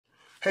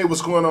Hey,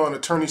 what's going on?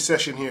 Attorney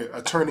Session here.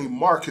 Attorney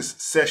Marcus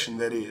Session,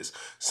 that is.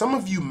 Some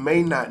of you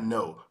may not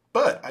know,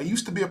 but I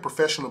used to be a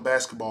professional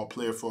basketball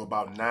player for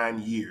about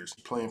 9 years,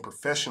 playing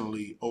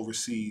professionally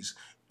overseas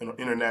in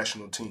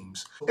international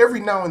teams. Every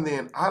now and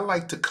then, I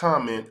like to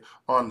comment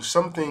on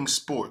some things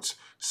sports.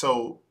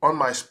 So on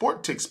my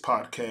Sport Ticks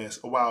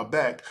podcast a while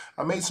back,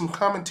 I made some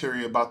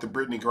commentary about the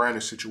Brittney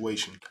Griner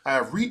situation. I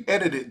have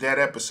re-edited that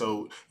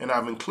episode and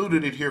I've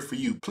included it here for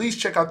you. Please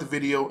check out the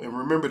video and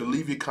remember to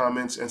leave your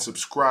comments and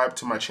subscribe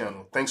to my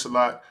channel. Thanks a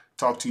lot.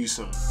 Talk to you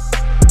soon.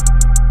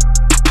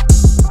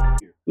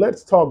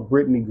 Let's talk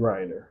Brittney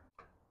Griner.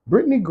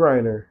 Brittney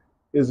Griner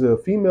is a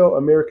female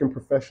American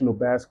professional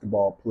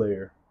basketball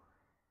player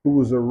who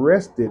was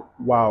arrested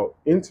while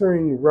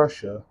entering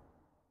Russia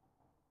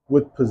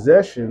with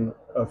possession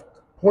of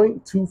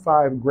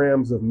 0.25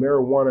 grams of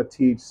marijuana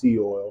THC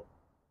oil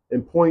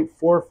and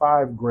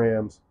 0.45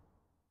 grams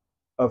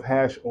of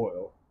hash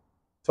oil,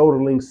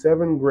 totaling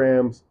 7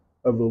 grams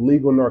of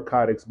illegal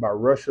narcotics by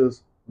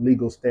Russia's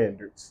legal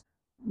standards.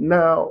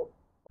 Now,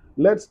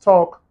 let's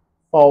talk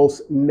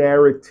false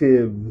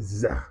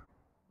narratives.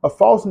 A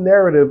false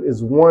narrative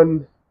is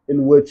one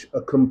in which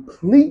a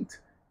complete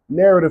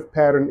narrative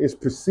pattern is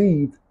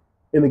perceived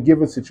in a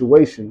given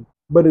situation,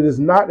 but it is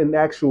not an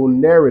actual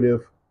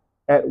narrative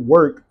at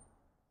work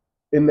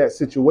in that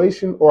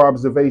situation or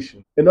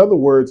observation. In other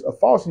words, a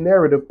false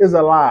narrative is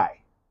a lie.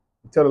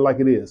 Tell it like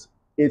it is.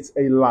 It's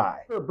a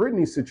lie. For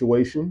Brittney's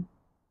situation,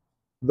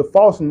 the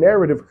false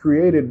narrative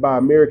created by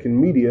American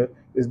media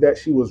is that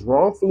she was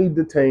wrongfully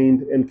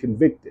detained and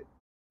convicted.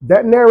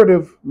 That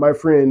narrative, my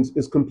friends,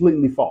 is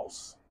completely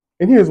false.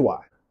 And here's why.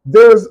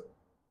 There's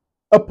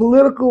a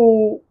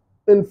political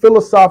and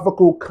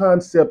philosophical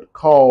concept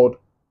called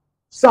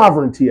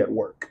sovereignty at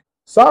work.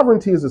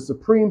 Sovereignty is a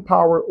supreme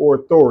power or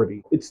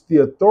authority. It's the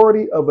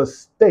authority of a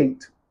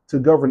state to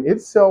govern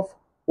itself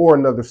or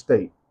another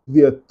state.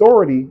 The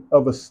authority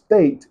of a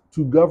state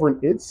to govern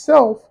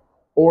itself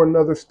or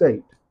another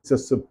state. It's a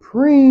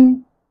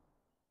supreme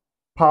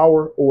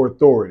power or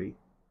authority.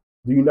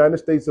 The United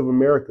States of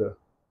America,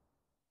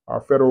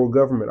 our federal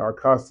government, our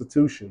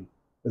Constitution,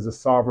 is a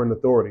sovereign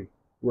authority.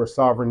 We're a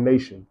sovereign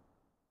nation.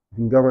 We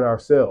can govern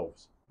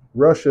ourselves.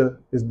 Russia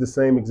is the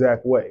same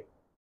exact way.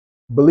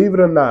 Believe it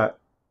or not,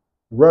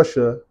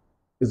 Russia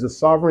is a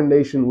sovereign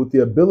nation with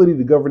the ability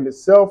to govern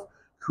itself,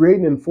 create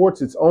and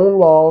enforce its own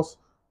laws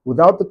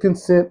without the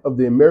consent of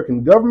the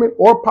American government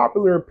or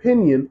popular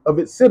opinion of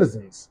its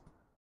citizens.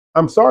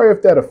 I'm sorry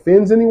if that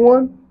offends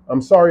anyone.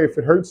 I'm sorry if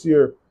it hurts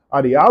your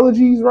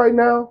ideologies right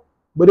now,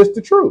 but it's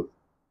the truth.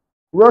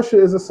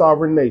 Russia is a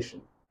sovereign nation.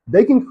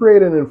 They can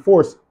create and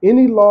enforce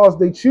any laws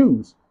they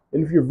choose.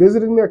 And if you're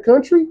visiting their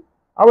country,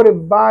 I would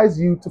advise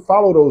you to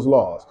follow those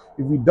laws.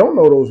 If you don't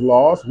know those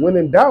laws, when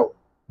in doubt,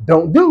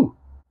 don't do.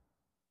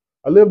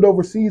 I lived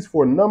overseas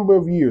for a number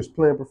of years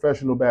playing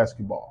professional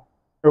basketball.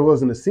 There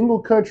wasn't a single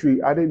country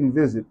I didn't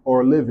visit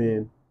or live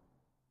in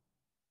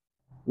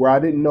where I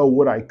didn't know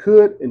what I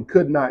could and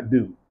could not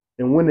do.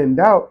 And when in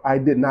doubt, I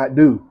did not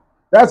do.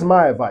 That's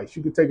my advice.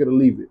 You can take it or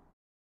leave it.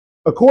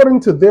 According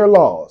to their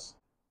laws,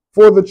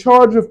 for the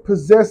charge of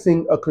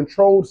possessing a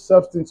controlled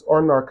substance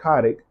or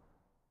narcotic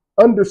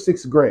under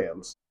 6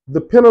 grams, the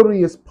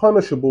penalty is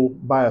punishable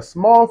by a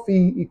small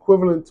fee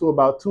equivalent to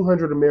about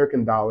 $200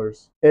 American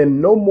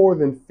and no more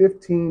than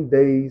 15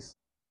 days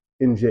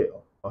in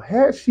jail.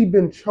 Had she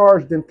been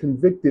charged and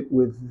convicted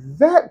with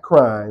that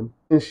crime,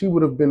 then she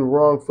would have been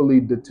wrongfully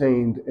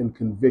detained and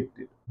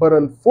convicted. But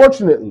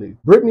unfortunately,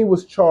 Brittney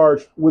was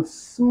charged with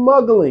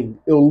smuggling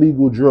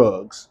illegal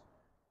drugs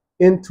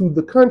into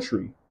the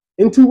country,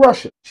 into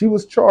Russia. She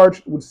was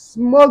charged with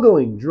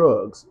smuggling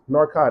drugs,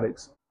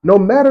 narcotics, no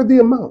matter the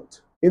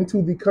amount,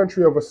 into the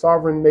country of a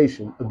sovereign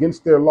nation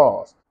against their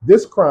laws.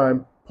 This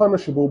crime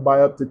punishable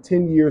by up to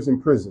 10 years in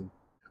prison.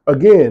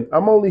 Again,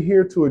 I'm only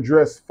here to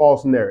address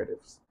false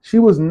narratives. She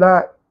was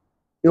not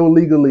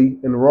illegally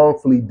and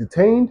wrongfully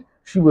detained.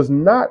 She was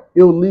not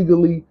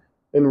illegally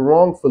and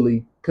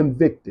wrongfully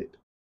convicted.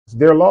 It's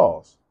their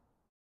laws.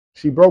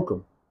 She broke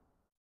them.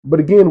 But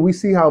again, we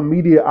see how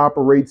media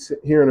operates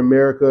here in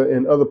America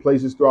and other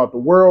places throughout the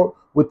world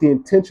with the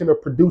intention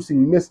of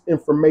producing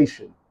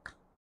misinformation.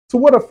 To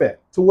what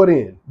effect? To what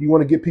end? Do you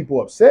want to get people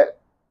upset?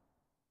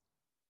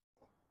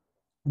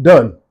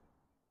 Done.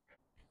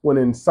 Want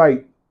to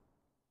incite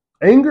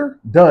anger?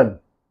 Done.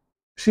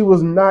 She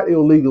was not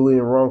illegally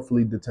and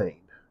wrongfully detained.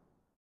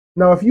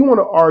 Now, if you want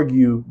to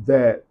argue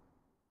that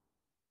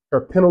her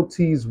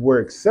penalties were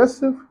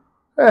excessive,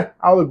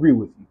 I'll agree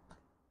with you.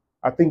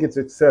 I think it's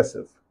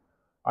excessive.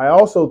 I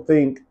also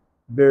think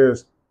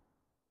there's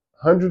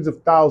hundreds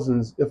of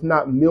thousands, if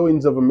not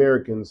millions of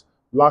Americans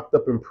locked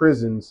up in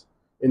prisons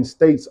in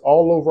states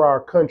all over our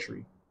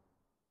country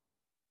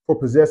for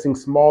possessing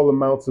small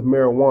amounts of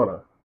marijuana.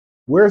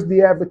 Where's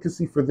the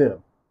advocacy for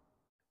them?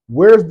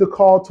 Where's the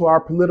call to our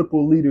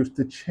political leaders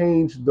to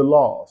change the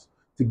laws,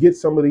 to get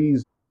some of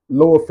these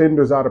low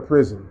offenders out of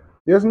prison?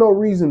 There's no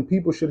reason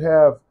people should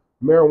have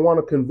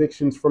marijuana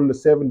convictions from the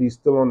 70s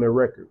still on their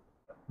record.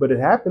 But it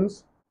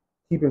happens,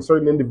 keeping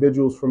certain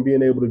individuals from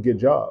being able to get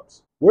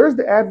jobs. Where's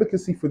the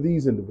advocacy for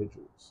these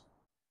individuals?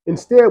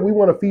 Instead, we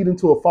want to feed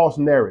into a false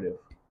narrative.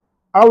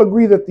 I'll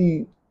agree that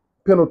the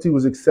penalty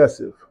was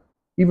excessive,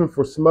 even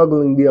for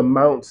smuggling the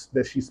amounts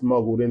that she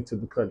smuggled into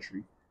the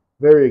country.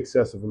 Very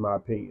excessive, in my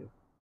opinion.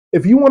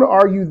 If you want to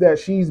argue that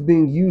she's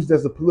being used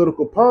as a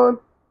political pawn,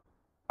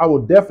 I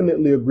will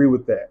definitely agree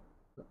with that.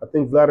 I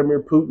think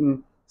Vladimir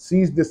Putin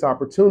seized this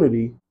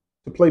opportunity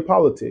to play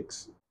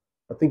politics.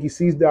 I think he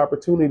seized the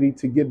opportunity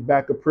to get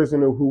back a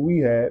prisoner who we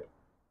had,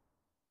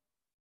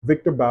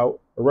 Victor Bout,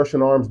 a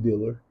Russian arms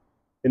dealer,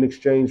 in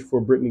exchange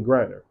for Brittney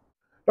Griner.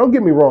 Don't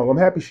get me wrong, I'm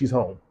happy she's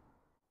home.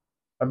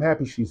 I'm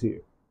happy she's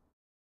here.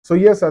 So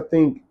yes, I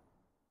think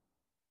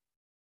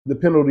the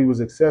penalty was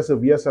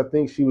excessive. Yes, I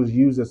think she was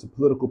used as a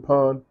political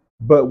pawn,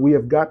 but we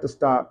have got to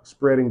stop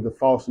spreading the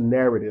false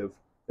narrative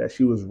that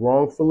she was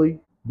wrongfully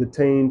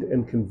detained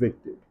and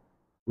convicted.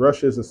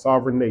 Russia is a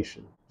sovereign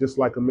nation, just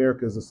like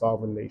America is a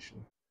sovereign nation.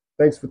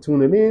 Thanks for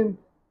tuning in.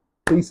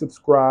 Please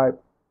subscribe.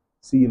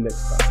 See you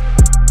next time.